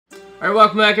Alright,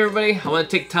 welcome back everybody. I want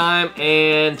to take time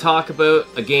and talk about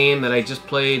a game that I just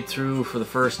played through for the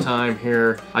first time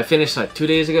here. I finished that 2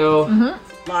 days ago.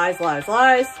 Lies, lies,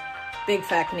 lies. Big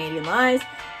fat Canadian lies.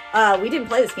 We didn't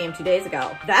play this game 2 days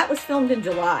ago. That was filmed in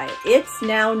July. It's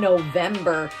now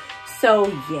November. So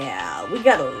yeah, we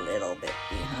got a little bit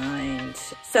behind.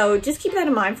 So just keep that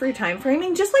in mind for your time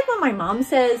framing. Just like what my mom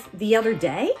says the other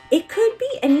day, it could be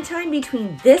any time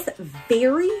between this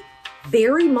very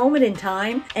moment in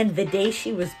time and the day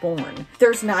she was born.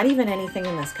 There's not even anything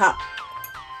in this cup.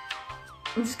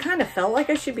 I just kind of felt like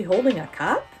I should be holding a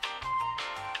cup.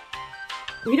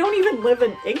 We don't even live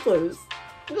in igloos.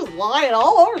 We're just lying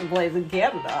all over the place in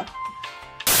Canada.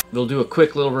 We'll do a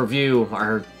quick little review.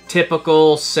 Our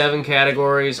typical 7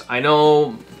 categories. I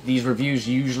know these reviews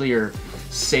usually are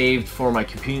saved for my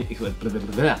community.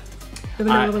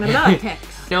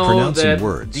 Know that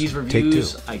words. These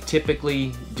reviews, I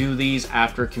typically do these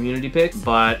after community pick,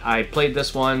 but I played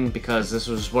this one because this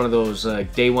was one of those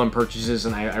day one purchases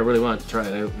and I really wanted to try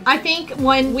it out. I think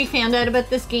when we found out about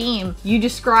this game, you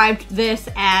described this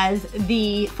as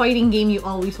the fighting game you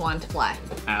always wanted to play.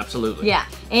 Absolutely. Yeah,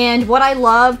 and what I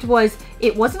loved was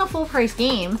it wasn't a full price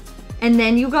game, and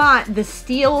then you got the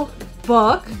steel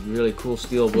book. Really cool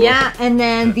steel book. Yeah, and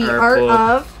then the art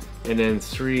of... And then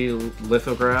 3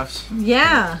 lithographs.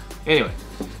 Yeah. Anyway,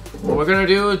 what we're gonna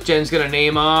do is Jen's gonna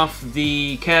name off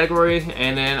the category,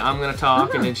 and then I'm gonna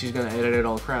talk, and then she's gonna edit out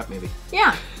all the crap, maybe.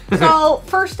 Yeah. So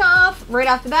first off, right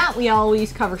off the bat, we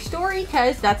always cover story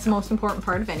because that's the most important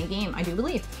part of any game, I do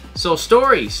believe. So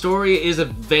story is a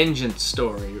vengeance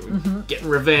story. Getting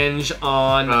revenge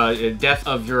on the death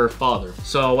of your father.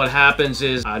 So what happens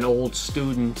is an old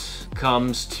student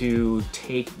comes to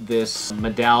take this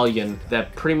medallion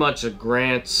that pretty much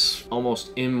grants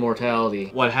almost immortality.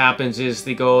 What happens is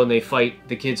they go and they fight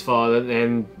the kid's father,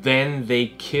 and then they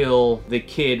kill the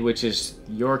kid, which is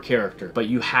your character. But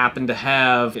you happen to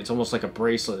have, it's almost like a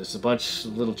bracelet. It's a bunch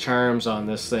of little charms on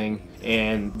this thing,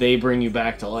 and they bring you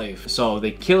back to life. So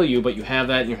they kill you, but you have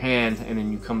that in your hand, and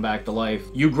then you come back to life.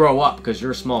 You grow up, because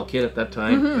you're a small kid at that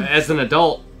time. As an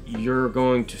adult, you're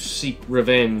going to seek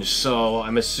revenge. So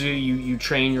I'm assuming you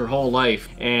train your whole life.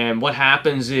 And what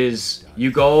happens is you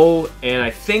go, and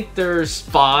I think there's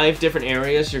 5 different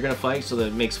areas you're gonna fight, so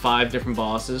that makes 5 different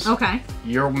bosses. Okay.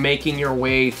 You're making your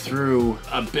way through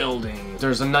a building.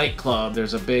 There's a nightclub,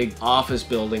 there's a big office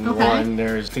building one,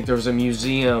 I think there's a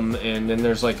museum, and then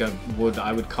there's like a, what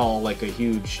I would call like a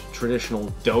huge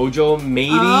traditional dojo,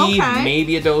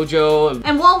 maybe a dojo.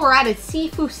 And while we're at it,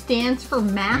 Sifu stands for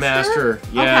master? Master,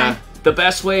 yeah. Okay. The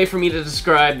best way for me to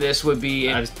describe this would be,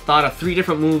 I've thought of 3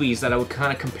 different movies that I would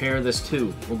kind of compare this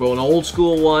to. We'll go an old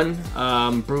school one,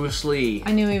 Bruce Lee.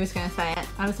 I knew he was going to say it.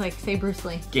 I was like, say Bruce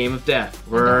Lee. Game of Death,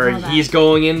 where he's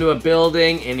going into a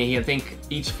building, and I think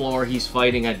each floor he's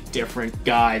fighting a different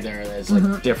guy there. There's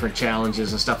like different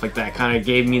challenges and stuff like that. Kind of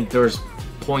gave me, there's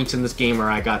points in this game where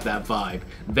I got that vibe.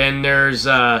 Then there's,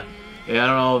 I don't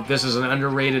know if this is an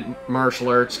underrated martial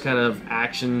arts kind of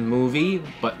action movie,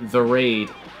 but The Raid.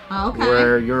 Oh, okay.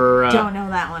 Where you're... don't know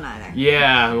that one either.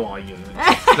 Yeah, well,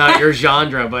 it's not your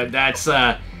genre, but that's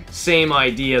same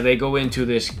idea. They go into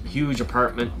this huge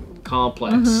apartment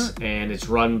complex, and it's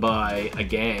run by a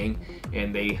gang,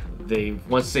 and they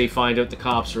once they find out the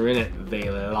cops are in it, they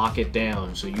lock it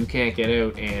down, so you can't get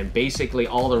out, and basically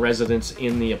all the residents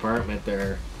in the apartment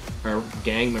there are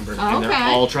gang members, and they're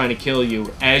all trying to kill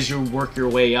you as you work your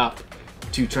way up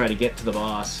to try to get to the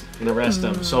boss and arrest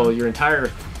them. So your entire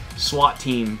SWAT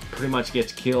team pretty much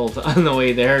gets killed on the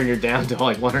way there, and you're down to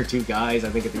like 1 or 2 guys, I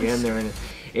think, at the end there, and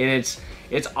it's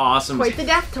awesome. Quite the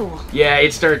death toll. Yeah,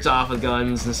 it starts off with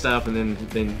guns and stuff, and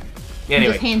then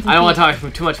anyway, I don't want to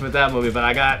talk too much about that movie, but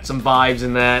I got some vibes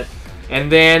in that.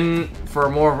 And then for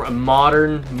more of a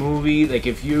modern movie, like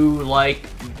if you like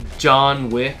John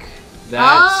Wick,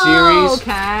 that series.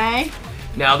 Okay.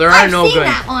 Now there are no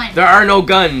guns. There are no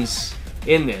guns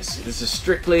in this. This is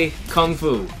strictly kung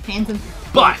fu. Hands and...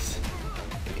 But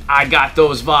I got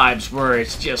those vibes where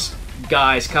it's just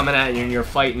guys coming at you and you're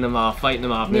fighting them off,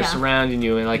 and they're surrounding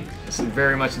you, and like it's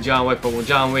very much John Wick, but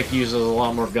John Wick uses a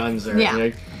lot more guns there. Yeah. You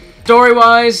know?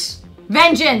 Story-wise,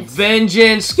 vengeance.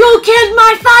 You killed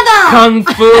my father. Kung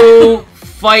fu,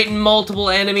 fighting multiple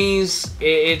enemies.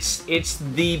 It's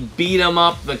the beat 'em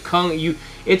up, the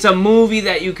It's a movie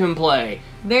that you can play.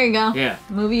 There you go. Yeah.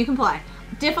 Movie you can play.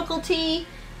 Difficulty.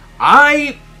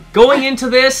 Going into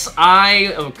this,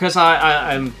 because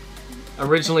I'm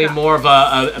originally more of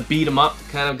a beat 'em up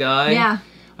kind of guy. Yeah.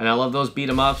 And I love those beat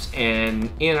 'em ups. And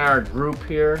in our group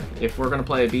here, if we're gonna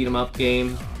play a beat 'em up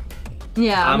game,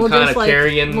 yeah, I'm kind of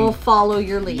carrying. We'll follow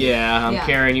your lead. Yeah, I'm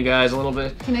carrying you guys a little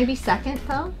bit. Can I be second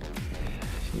though?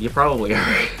 You probably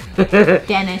are.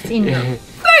 Dennis, in your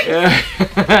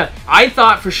I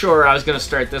thought for sure I was going to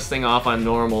start this thing off on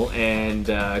normal and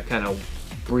kind of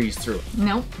breeze through it.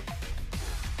 Nope.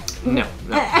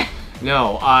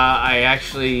 No. I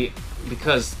actually,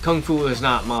 because Kung Fu is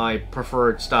not my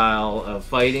preferred style of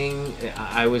fighting,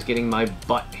 I was getting my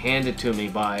butt handed to me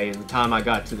by the time I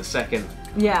got to the second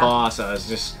boss. I was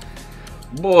just,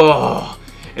 whoa.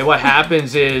 And what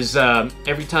happens is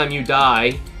every time you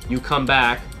die, you come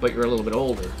back, but you're a little bit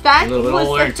older. That a little bit was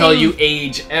older the until thing. you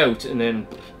age out, and then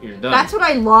you're done. That's what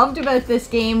I loved about this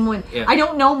game. When I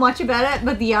don't know much about it,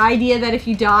 but the idea that if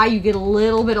you die, you get a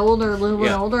little bit older,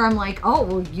 I'm like, oh,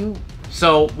 well, you...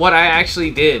 So what I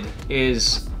actually did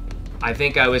is, I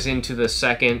think I was into the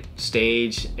second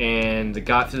stage and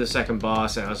got to the second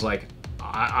boss, and I was like,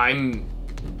 I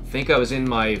think I was in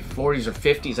my 40s or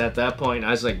 50s at that point.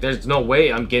 I was like, there's no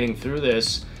way I'm getting through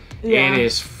this. Yeah.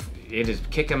 It is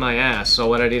kicking my ass. So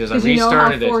what I did is I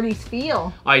restarted it. You know how 40s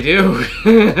feel. I do.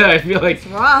 I feel like it's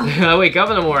rough. I wake up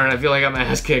in the morning and I feel like I'm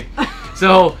ass kicked.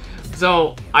 So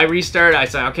I restarted. I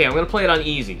said, okay, I'm gonna play it on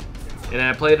easy. And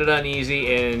I played it on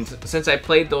easy, and since I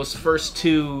played those first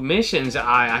 2 missions,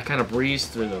 I kind of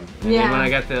breezed through them. And then when I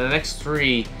got to the next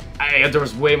 3, there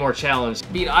was way more challenge.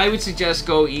 I would suggest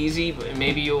go easy, but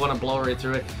maybe you want to blow right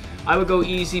through it. I would go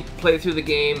easy, play through the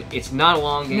game. It's not a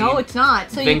long game. No, it's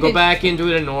not. So then go back into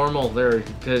it in normal there,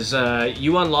 because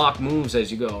you unlock moves as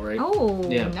you go, right? Oh,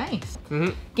 nice.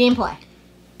 Mm-hmm. Gameplay.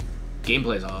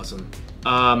 Gameplay is awesome.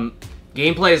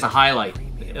 Gameplay is the highlight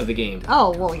of the game.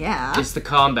 Oh, well, yeah. It's the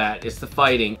combat, it's the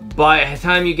fighting. By the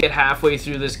time you get halfway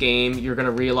through this game, you're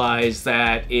gonna realize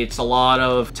that it's a lot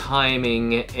of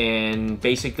timing and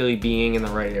basically being in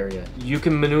the right area. You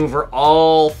can maneuver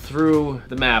all through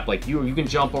the map, like you can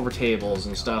jump over tables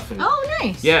and stuff. And, oh,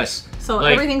 nice. Yes. So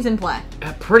like, everything's in play.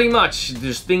 Pretty much.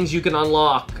 There's things you can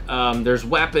unlock. There's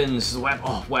weapons.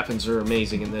 Weapons are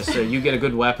amazing in this. So you get a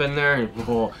good weapon there,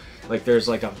 and like there's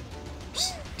like a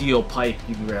steel pipe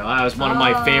you can grab. That was one of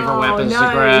my favorite weapons to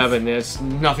grab, and it's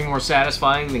nothing more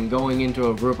satisfying than going into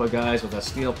a group of guys with a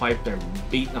steel pipe there and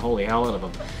beating the holy hell out of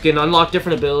them. You can unlock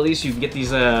different abilities. You can get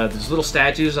these little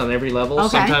statues on every level. Okay.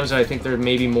 Sometimes I think there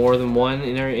may be more than one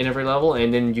in every level,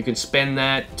 and then you can spend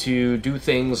that to do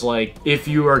things like if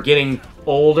you are getting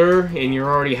older and you're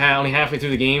already only halfway through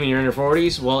the game and you're in your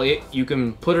 40s, well, you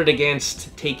can put it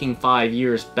against taking 5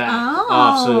 years back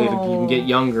off, so that you can get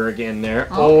younger again there.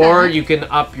 Okay. Or you can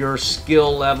up your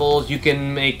skill levels. You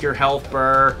can make your health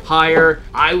bar higher.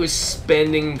 I was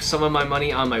spending some of my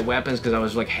money on my weapons because I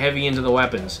was like heavy into the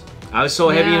weapons. I was so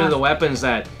heavy into the weapons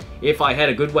that if I had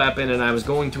a good weapon and I was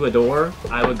going to a door,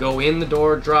 I would go in the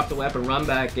door, drop the weapon, run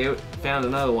back out, found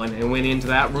another one, and went into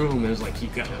that room. And it was like, you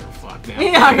gotta fuck now.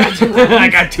 Yeah, I got 2 weapons. I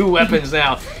got 2 weapons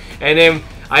now. And then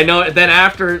I know. Then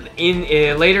after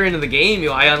later into the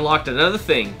game, I unlocked another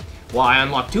thing. Well, I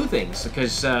unlocked 2 things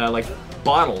because like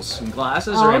bottles and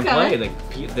glasses are in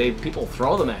play. People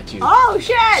throw them at you. Oh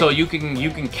shit! So you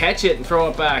can catch it and throw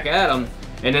it back at them.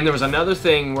 And then there was another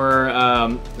thing where,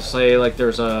 say, like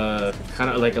there's a kind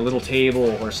of like a little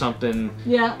table or something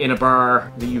in a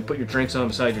bar that you put your drinks on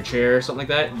beside your chair, or something like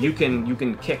that. You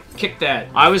can kick that.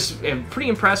 I was pretty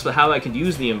impressed with how I could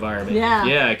use the environment. Yeah.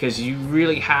 Yeah, because you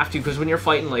really have to, because when you're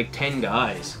fighting like 10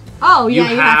 guys. Oh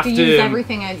yeah, you have to use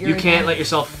everything at your. You can't let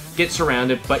yourself get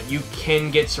surrounded, but you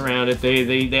can get surrounded.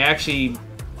 They actually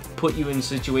put you in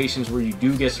situations where you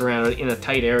do get surrounded in a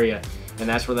tight area. And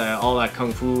that's where all that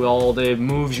kung fu, all the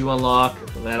moves you unlock,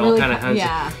 that all kind of has.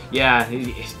 Yeah.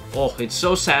 It's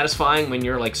so satisfying when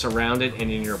you're like surrounded and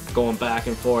then you're going back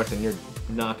and forth and you're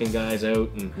knocking guys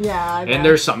out. And and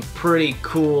there's some pretty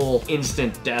cool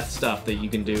instant death stuff that you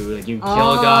can do. Like you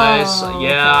kill guys,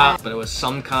 but it was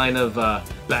some kind of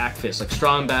back fist, like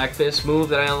strong back fist move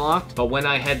that I unlocked. But when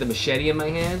I had the machete in my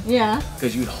hand,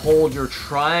 because you'd hold your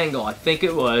triangle, I think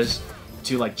it was,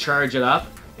 to like charge it up,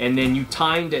 and then you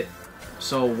timed it.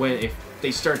 So if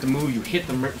they start to move, you hit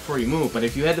them right before you move. But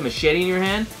if you had the machete in your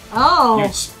hand,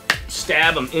 you'd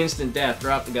stab them, instant death,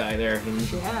 drop the guy there, and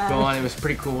go on. It was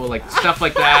pretty cool, like stuff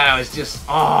like that. I was just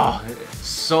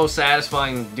so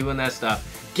satisfying doing that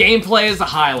stuff. Gameplay is the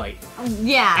highlight.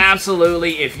 Yeah,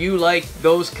 absolutely. If you like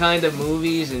those kind of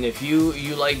movies and if you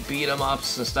like beat 'em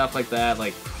ups and stuff like that,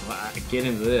 like get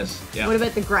into this. Yeah. What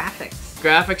about the graphics?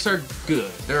 Graphics are good.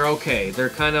 They're okay. They're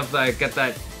kind of like got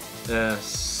that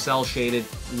cell shaded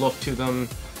look to them.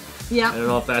 Yeah. I don't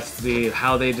know if that's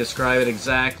how they describe it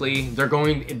exactly.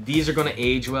 These are going to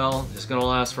age well. It's going to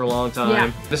last for a long time.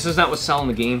 Yeah. This is not what's selling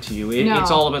the game to you.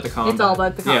 It's all about the combat. It's all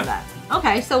about the combat.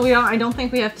 Okay, so I don't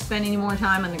think we have to spend any more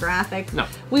time on the graphics. No.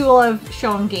 We will have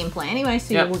shown gameplay anyway,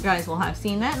 so Yep. you guys will have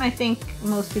seen that, and I think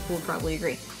most people will probably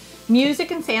agree.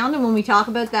 Music and sound, and when we talk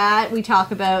about that, we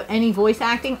talk about any voice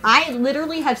acting. I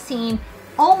literally have seen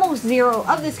almost zero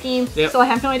of this game, Yep. so I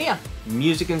have no idea.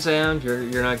 Music and sound,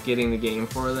 you're not getting the game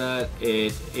for that.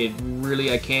 It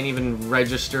really, I can't even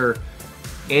register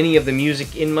any of the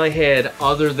music in my head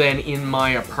other than in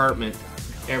my apartment.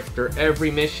 After every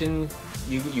mission,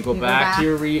 you go back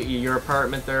to your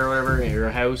apartment there or whatever, your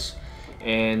house,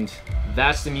 and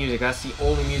that's the music. That's the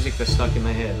only music that's stuck in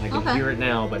my head. I can hear it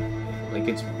now, but like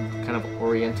it's kind of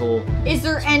oriental. Is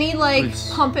there any like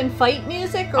pump and fight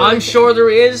music? Or I'm sure there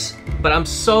is, but I'm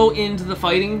so into the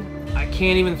fighting, I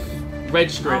can't even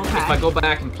register it. If I go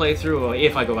back and play through, or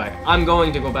if I go back, I'm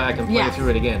going to go back and play through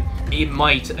it again. It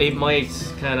might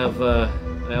kind of,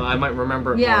 I might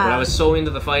remember it more, but I was so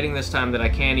into the fighting this time that I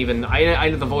can't even, I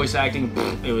did the voice acting,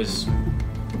 it was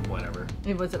whatever.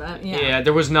 It was about, Yeah,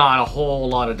 there was not a whole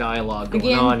lot of dialogue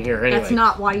going on here anyway. That's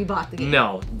not why you bought the game.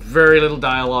 No, very little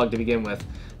dialogue to begin with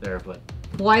there, but...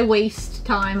 Why waste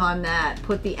time on that?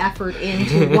 Put the effort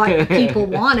into what people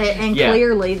wanted, and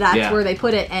clearly that's where they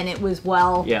put it, and it was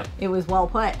well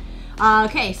put.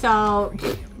 Okay, so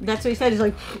that's what he said, is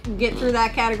like, get through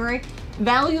that category.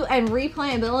 Value and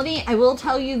replayability, I will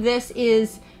tell you this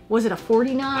is, was it a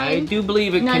 49? I do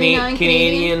believe it,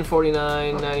 Canadian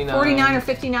 49.99. 49 or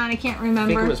 59, I can't remember.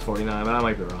 I think it was 49, but I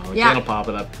might be wrong. Yeah. It'll pop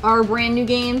it up. Our brand new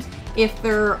games, if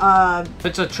they're if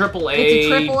it's a AAA,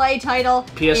 it's a AAA title,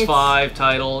 PS5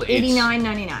 title,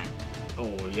 $89.99.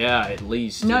 Oh yeah, at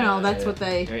least. No, that's what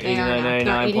they are.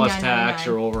 $89.99 plus tax,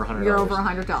 you're over $100. You're over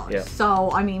 $100. Yeah.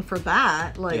 So I mean, for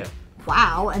that, like,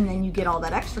 wow, and then you get all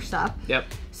that extra stuff. Yep.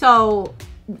 So,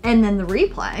 and then the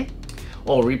replay.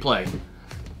 Oh, replay.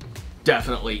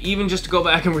 Definitely. Even just to go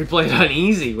back and replay it on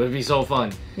easy would be so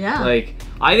fun. Yeah. Like,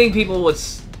 I think people would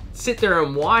sit there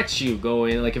and watch you go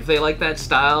in, like, if they like that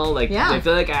style, like, if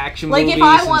they like action movies. Like, if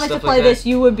I wanted to play this,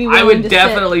 you would be willing to I would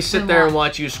definitely sit there and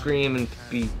watch you scream and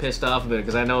be pissed off a bit,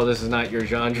 because I know this is not your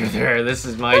genre there. This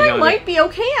is my genre. I might be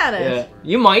okay at it. Yeah.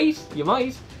 You might.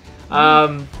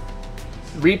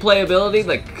 Replayability,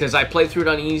 like, because I played through it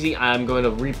on easy, I'm going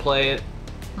to replay it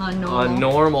on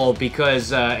normal,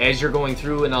 because as you're going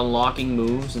through and unlocking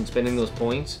moves and spending those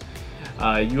points,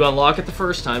 you unlock it the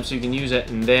first time so you can use it,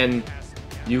 and then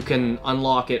you can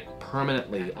unlock it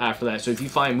permanently after that. So if you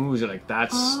find moves, you're like,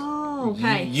 that's... Oh,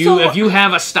 okay. If you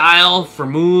have a style for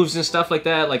moves and stuff like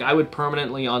that, like, I would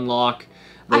permanently unlock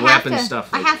the weapon stuff.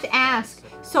 I have to ask,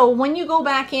 so when you go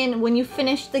back in, when you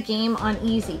finish the game on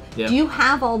easy, do you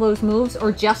have all those moves,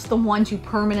 or just the ones you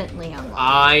permanently unlock?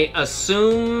 I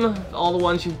assume all the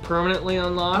ones you permanently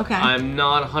unlock. Okay. I'm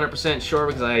not 100% sure,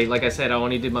 because like I said, I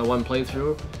only did my one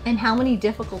playthrough. And how many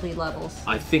difficulty levels?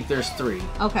 I think there's 3.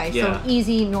 Okay, so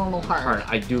easy, normal, hard.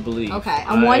 I do believe. Okay,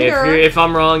 I wonder... If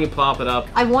I'm wrong, you pop it up.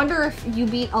 I wonder if you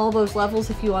beat all those levels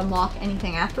if you unlock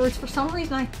anything afterwards. For some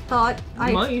reason, I thought...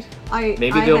 Maybe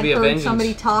I there'll be a heard vengeance.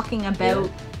 somebody talking about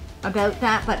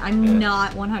that, but I'm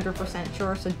not 100%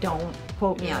 sure, so don't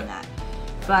quote me on that.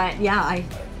 But yeah,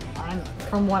 I'm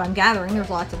from what I'm gathering, there's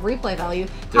lots of replay value.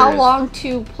 How long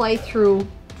to play through?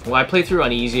 Well, I played through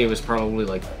on easy. It was probably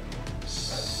like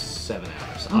 7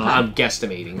 hours. I'm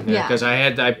guesstimating, because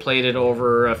I played it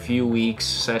over a few weeks,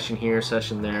 session here,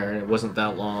 session there, and it wasn't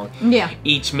that long. Yeah.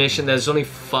 Each mission, there's only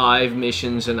 5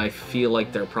 missions, and I feel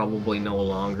like they're probably no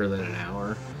longer than an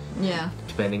hour. Yeah.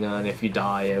 Depending on if you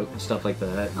die out and stuff like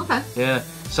that. Okay. Yeah.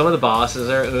 Some of the bosses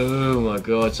are, oh my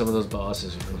god, some of those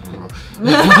bosses.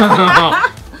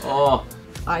 Oh.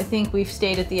 I think we've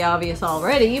stated the obvious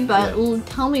already, but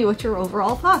tell me what your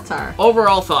overall thoughts are.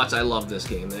 Overall thoughts, I love this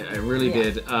game. I really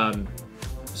did.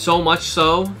 So much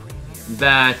so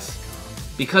that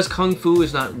because Kung Fu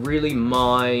is not really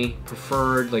my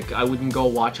preferred, like, I wouldn't go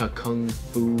watch a Kung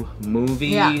Fu movie.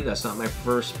 Yeah. That's not my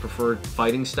first preferred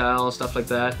fighting style, stuff like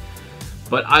that.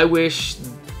 But I wish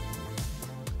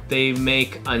they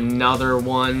make another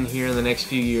one here in the next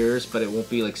few years, but it won't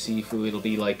be like Sifu. It'll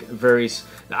be like very...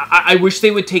 I wish they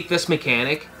would take this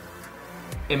mechanic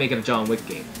and make it a John Wick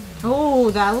game. Oh,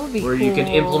 that would be where cool. You can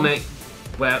implement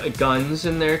guns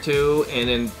in there too, and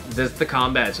then the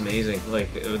combat's amazing.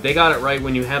 Like, they got it right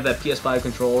when you have that PS5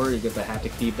 controller, you get the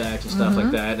haptic feedbacks and stuff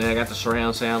like that, and I got the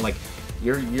surround sound, like,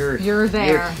 you're there. You're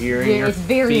hearing, you're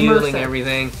feeling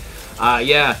everything.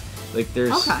 Yeah. Like,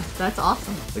 there's... Okay, that's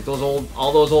awesome. Like,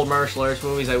 all those old martial arts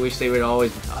movies, I wish they would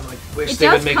always... I wish they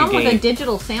would make a game. It does come with a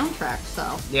digital soundtrack,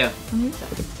 so... Yeah.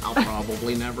 I'll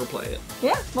probably never play it.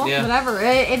 Yeah, well, whatever.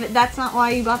 If that's not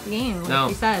why you bought the game,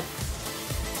 like you said.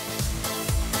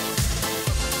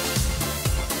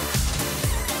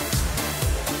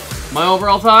 My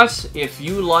overall thoughts, if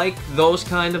you like those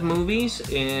kind of movies,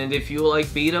 and if you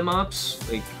like beat 'em ups,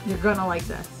 like, you're gonna like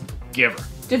this. Give her.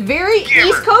 Just very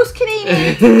East Coast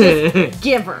Canadian, just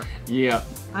give her. Yeah.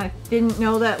 I didn't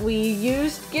know that we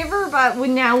used giver, but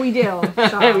now we do.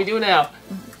 So we do now.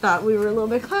 Thought we were a little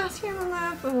bit classier than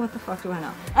that, but what the fuck do I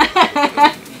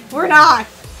know? We're not.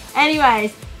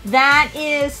 Anyways, that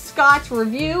is Scott's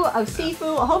review of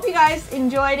Sifu. I hope you guys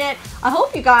enjoyed it. I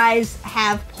hope you guys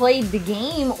have played the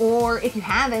game, or if you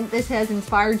haven't, this has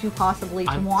inspired you possibly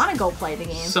to want to go play the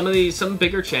game. Some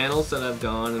bigger channels that I've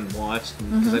gone and watched,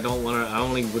 because I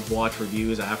only would watch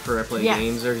reviews after I play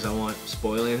games there, because I won't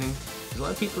spoil anything. A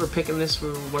lot of people are picking this for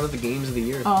one of the games of the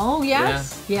year. Oh,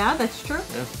 yes. Yeah, that's true.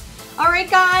 Yeah. All right,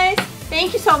 guys.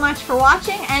 Thank you so much for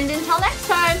watching, and until next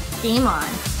time, game on.